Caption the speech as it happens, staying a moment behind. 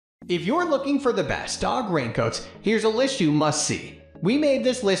If you're looking for the best dog raincoats, here's a list you must see. We made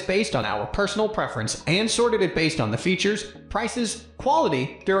this list based on our personal preference and sorted it based on the features, prices,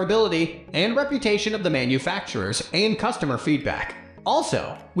 quality, durability, and reputation of the manufacturers and customer feedback.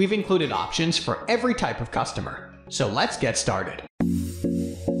 Also, we've included options for every type of customer. So let's get started.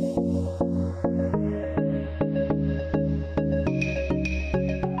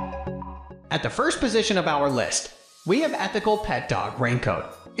 At the first position of our list, we have ethical Pet Dog Raincoat.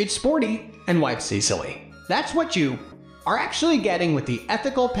 It's sporty and wipes easily. That's what you are actually getting with the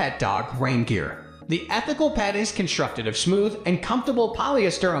ethical Pet Dog Rain Gear. The ethical pet is constructed of smooth and comfortable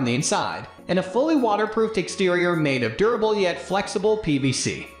polyester on the inside and a fully waterproofed exterior made of durable yet flexible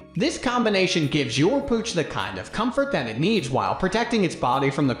PVC. This combination gives your pooch the kind of comfort that it needs while protecting its body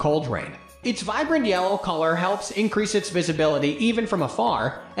from the cold rain. Its vibrant yellow color helps increase its visibility even from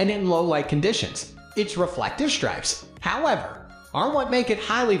afar and in low light conditions. Its reflective stripes, however, are what make it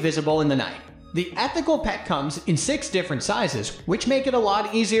highly visible in the night. The ethical pet comes in 6 different sizes, which make it a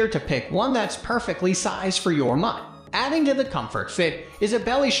lot easier to pick one that's perfectly sized for your mutt. Adding to the comfort fit is a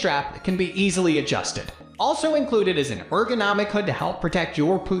belly strap that can be easily adjusted. Also included is an ergonomic hood to help protect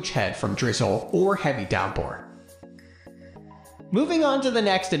your pooch head from drizzle or heavy downpour. Moving on to the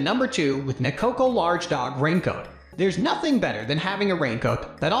next at number 2 with Nacoco Large Dog Raincoat. There's nothing better than having a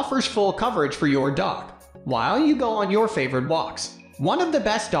raincoat that offers full coverage for your dog while you go on your favorite walks. One of the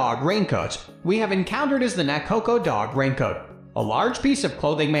best dog raincoats we have encountered is the Nacoco Dog Raincoat, a large piece of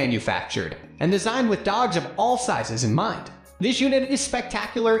clothing manufactured and designed with dogs of all sizes in mind. This unit is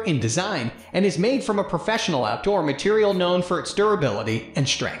spectacular in design and is made from a professional outdoor material known for its durability and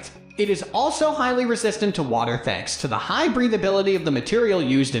strength. It is also highly resistant to water thanks to the high breathability of the material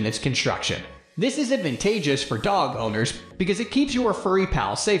used in its construction. This is advantageous for dog owners because it keeps your furry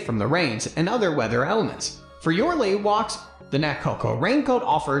pal safe from the rains and other weather elements. For your late walks, the Nacoco Raincoat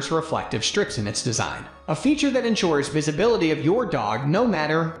offers reflective strips in its design, a feature that ensures visibility of your dog no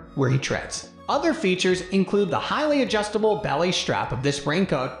matter where he treads. Other features include the highly adjustable belly strap of this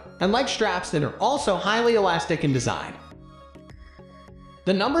raincoat and leg straps that are also highly elastic in design.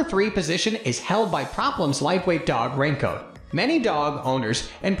 The number 3 position is held by Proplums Lightweight Dog Raincoat. Many dog owners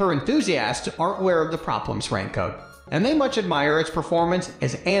and pet enthusiasts are aware of the Proplums Raincoat, and they much admire its performance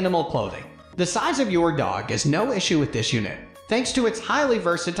as animal clothing. The size of your dog is no issue with this unit, thanks to its highly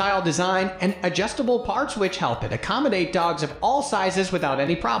versatile design and adjustable parts which help it accommodate dogs of all sizes without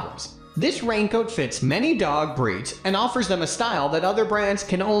any problems. This raincoat fits many dog breeds and offers them a style that other brands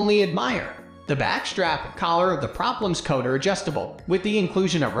can only admire. The back strap and collar of the Proplums coat are adjustable, with the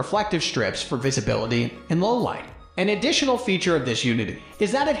inclusion of reflective strips for visibility in low light. An additional feature of this unit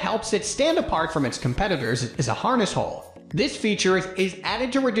is that it helps it stand apart from its competitors as a harness hole. This feature is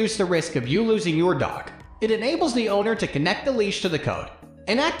added to reduce the risk of you losing your dog. It enables the owner to connect the leash to the coat,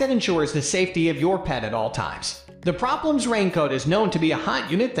 an act that ensures the safety of your pet at all times. The Proplums Raincoat is known to be a hot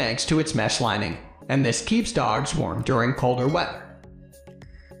unit thanks to its mesh lining, and this keeps dogs warm during colder weather.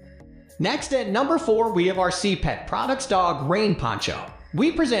 Next at number 4 we have RC Pet Products Dog Rain Poncho.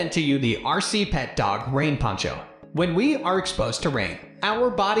 We present to you the RC Pet Dog Rain Poncho. When we are exposed to rain, our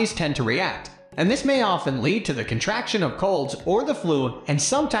bodies tend to react, and this may often lead to the contraction of colds or the flu and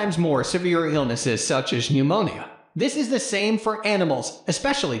sometimes more severe illnesses such as pneumonia. This is the same for animals,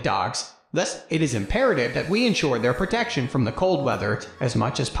 especially dogs. Thus, it is imperative that we ensure their protection from the cold weather as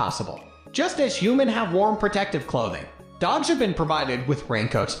much as possible. Just as humans have warm protective clothing, dogs have been provided with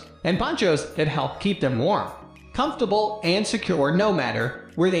raincoats and ponchos that help keep them warm, comfortable, and secure no matter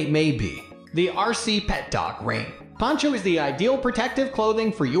where they may be. The RC Pet Dog Rain Poncho is the ideal protective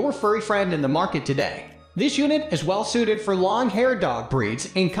clothing for your furry friend in the market today. This unit is well suited for long-haired dog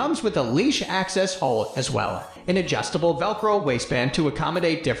breeds and comes with a leash access hole as well, an adjustable Velcro waistband to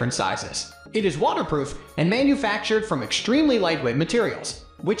accommodate different sizes. It is waterproof and manufactured from extremely lightweight materials,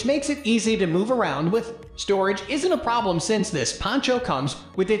 which makes it easy to move around with. Storage isn't a problem since this poncho comes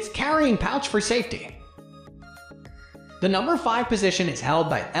with its carrying pouch for safety. The number 5 position is held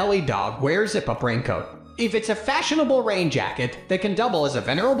by Ellie Dog Wear Zip-Up Raincoat. If it's a fashionable rain jacket that can double as a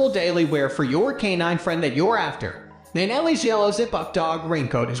venerable daily wear for your canine friend that you're after, then Ellie's Yellow Zip-Up Dog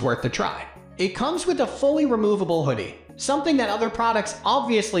Raincoat is worth the try. It comes with a fully removable hoodie, something that other products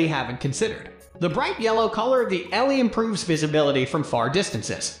obviously haven't considered. The bright yellow color of the Ellie improves visibility from far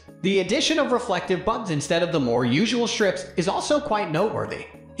distances. The addition of reflective buttons instead of the more usual strips is also quite noteworthy.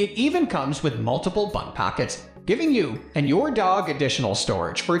 It even comes with multiple button pockets, giving you and your dog additional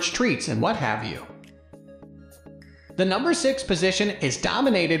storage for its treats and what have you. The number 6 position is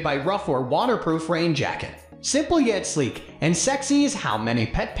dominated by Ruffwear Waterproof Rain Jacket. Simple yet sleek and sexy is how many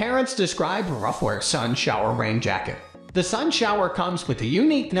pet parents describe Ruffwear Sun Shower Rain Jacket. The sun shower comes with a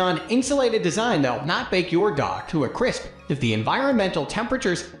unique non-insulated design that will not bake your dog to a crisp if the environmental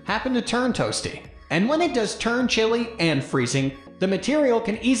temperatures happen to turn toasty. And when it does turn chilly and freezing, the material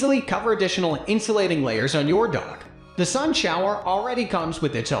can easily cover additional insulating layers on your dog. The sun shower already comes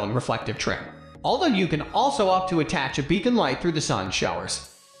with its own reflective trim, although you can also opt to attach a beacon light through the sun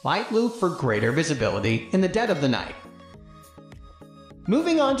showers. Light loop for greater visibility in the dead of the night.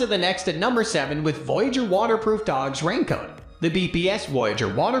 Moving on to the next at number 7 with Voyager Waterproof Dogs Raincoat. The BPS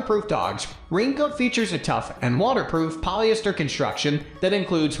Voyager Waterproof Dogs Raincoat features a tough and waterproof polyester construction that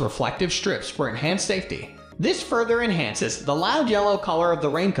includes reflective strips for enhanced safety. This further enhances the loud yellow color of the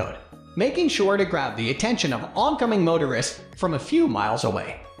raincoat, making sure to grab the attention of oncoming motorists from a few miles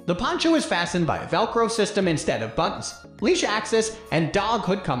away. The poncho is fastened by a Velcro system instead of buttons. Leash access and dog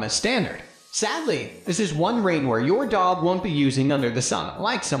hood come as standard. Sadly, this is one rainwear your dog won't be using under the sun,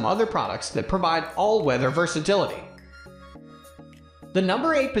 like some other products that provide all-weather versatility. The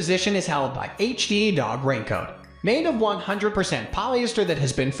number 8 position is held by Hde Dog Raincoat. Made of 100% polyester that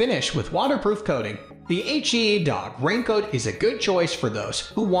has been finished with waterproof coating, the Hde Dog Raincoat is a good choice for those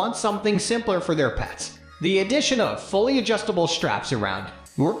who want something simpler for their pets. The addition of fully adjustable straps around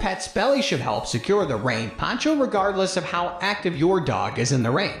your pet's belly should help secure the rain poncho regardless of how active your dog is in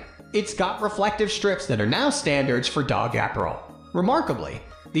the rain. It's got reflective strips that are now standards for dog apparel. Remarkably,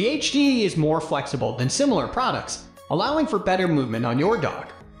 the Hde is more flexible than similar products, allowing for better movement on your dog.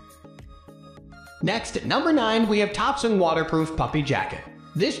 Next, at number 9, we have Topsung Waterproof Puppy Jacket.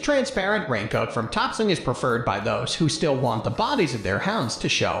 This transparent raincoat from Topsung is preferred by those who still want the bodies of their hounds to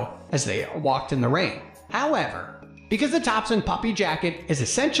show as they walked in the rain. However, because the Topsung Puppy Jacket is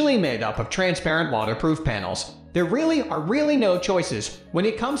essentially made up of transparent waterproof panels, there are no choices when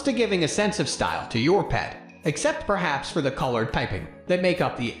it comes to giving a sense of style to your pet, except perhaps for the colored piping that make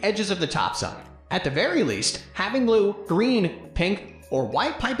up the edges of the Topsung. At the very least, having blue, green, pink, or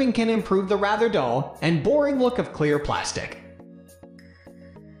white piping can improve the rather dull and boring look of clear plastic.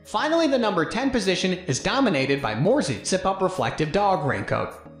 Finally, the number 10 position is dominated by Morezi Zip-Up Reflective Dog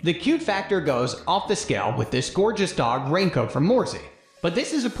Raincoat. The cute factor goes off the scale with this gorgeous dog raincoat from Morezi. But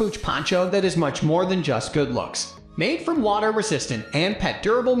this is a pooch poncho that is much more than just good looks. Made from water-resistant and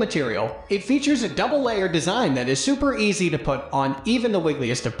pet-durable material, it features a double-layer design that is super easy to put on even the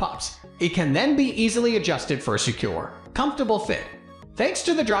wiggliest of pups. It can then be easily adjusted for a secure, comfortable fit, thanks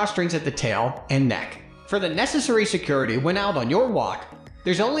to the drawstrings at the tail and neck. For the necessary security when out on your walk,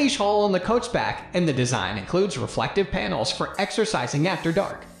 there's a leash hole in the coat's back, and the design includes reflective panels for exercising after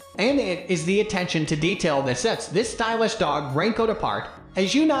dark. And it is the attention to detail that sets this stylish dog raincoat apart,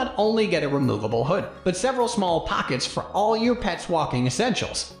 as you not only get a removable hood, but several small pockets for all your pet's walking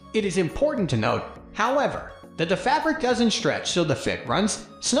essentials. It is important to note, however, that the fabric doesn't stretch so the fit runs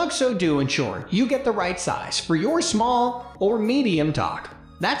snug, so do ensure you get the right size for your small or medium dog.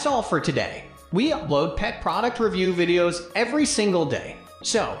 That's all for today. We upload pet product review videos every single day,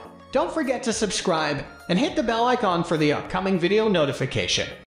 so don't forget to subscribe and hit the bell icon for the upcoming video notification.